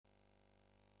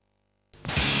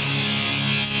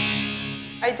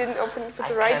I didn't open it with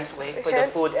the I right can't wait for hand.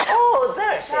 the food. Oh,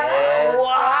 there she is.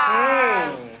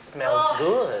 Wow. Smells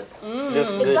good.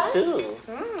 Looks It good does. too.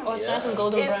 Oh, it's nice and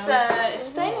golden brown.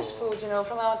 It's Danish food, you know,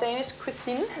 from our Danish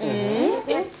cuisine.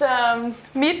 It's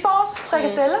meatballs,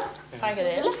 frikadeller,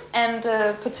 and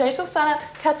potato salad,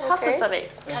 kartoffelsalat.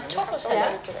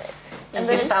 Kartoffelsalat. And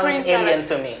then It it's green sounds alien salad.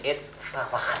 to me. It's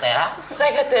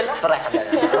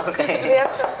Frikadella. okay. We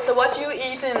have some. So what do you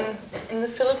eat in the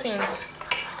Philippines?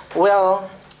 Well,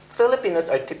 Filipinos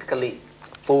are typically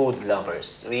food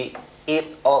lovers. We eat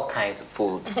all kinds of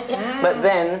food. But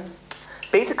then,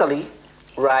 basically,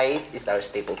 rice is our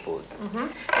staple food.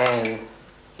 And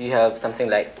you have something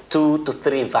like 2 to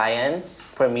 3 viands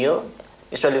per meal.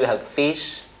 Usually we have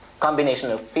fish,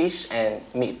 combination of fish and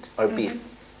meat or beef.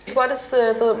 What is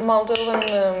the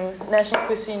Moldovan national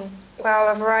cuisine? Well,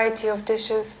 a variety of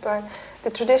dishes, but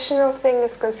the traditional thing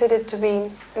is considered to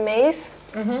be maize,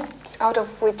 out of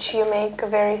which you make a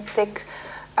very thick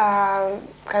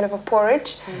kind of a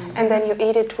porridge, and then you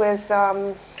eat it with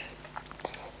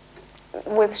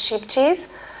sheep cheese,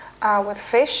 with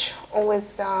fish, or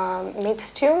with meat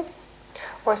stew.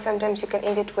 Or sometimes you can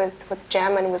eat it with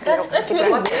jam and with milk. That's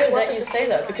really weird that you say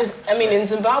that, because I mean in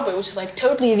Zimbabwe, which is like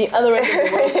totally the other end of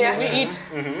the world, we eat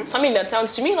something that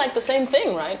sounds to me like the same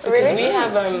thing, right? Because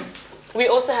Really? we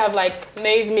also have like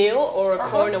maize meal or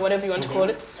corn or whatever you want to call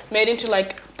it, made into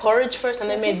like porridge first and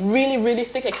then made really, really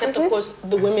thick, except of course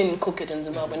the women cook it in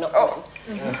Zimbabwe, not men.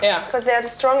 Yeah. Because they're the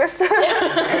strongest.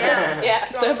 Yeah,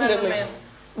 definitely.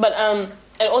 But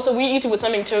and also we eat it with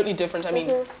something totally different. I mean,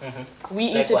 we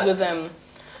eat Like it what? with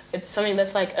it's something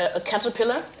that's like a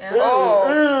caterpillar. Oh.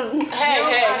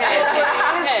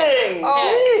 Hey.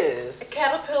 Yes.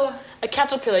 Caterpillar. A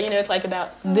caterpillar, you know, it's like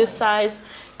about this size,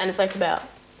 and it's like about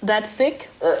that thick,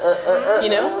 you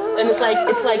know, and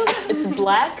it's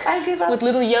black with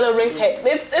little yellow rings. Hey,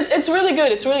 it's really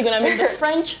good. It's really good. I mean,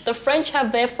 the French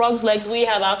have their frog's legs. We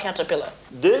have our caterpillar.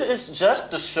 This is just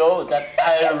to show that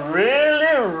I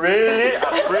really, really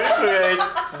appreciate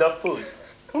the food.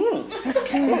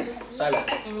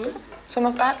 Some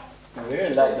of that?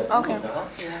 Okay.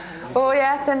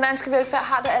 Ja, den danske velfærd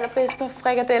har det allerbedst med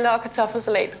frikadeller og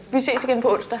kartoffelsalat. Vi ses igen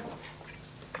på onsdag.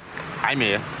 Hej med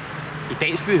jer. I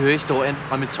dag skal vi høre historien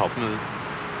om et topmøde.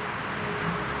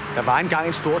 Der var engang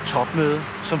et stort topmøde,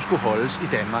 som skulle holdes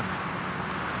i Danmark.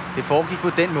 Det foregik på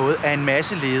den måde, at en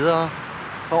masse ledere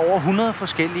fra over 100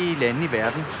 forskellige lande i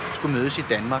verden skulle mødes i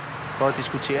Danmark for at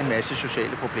diskutere en masse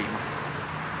sociale problemer.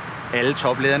 Alle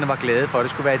toplederne var glade for, at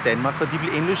det skulle være i Danmark, for de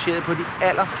blev indlogeret på de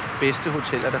allerbedste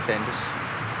hoteller, der fandtes.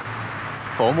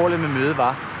 Formålet med mødet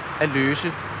var at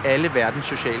løse alle verdens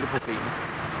sociale problemer.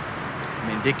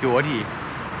 Men det gjorde de ikke.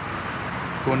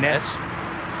 Godnat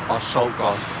og sov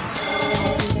godt.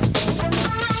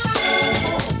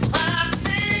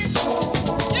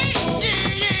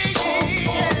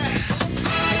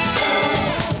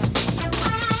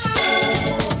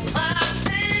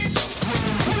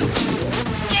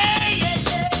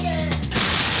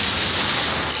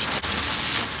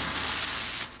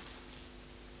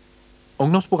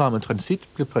 Ungdomsprogrammet Transit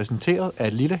blev præsenteret af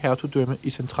et lille hertugdømme i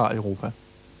Centraleuropa.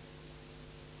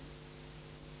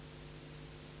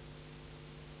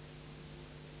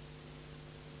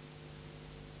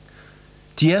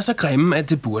 De er så grimme, at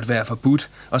det burde være forbudt,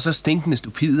 og så stinkende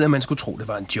stupide, at man skulle tro, det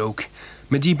var en joke.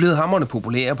 Men de er blevet hamrende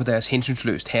populære på deres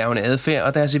hensynsløst hærgende adfærd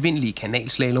og deres evindelige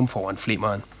kanalslalom foran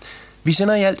flimmeren. Vi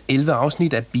sender i alt 11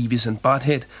 afsnit af Beavis and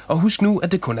Butthead, og husk nu,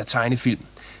 at det kun er tegnefilm.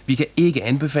 Vi kan ikke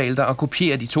anbefale dig at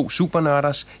kopiere de 2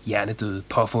 supernørders hjernedøde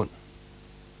påfund.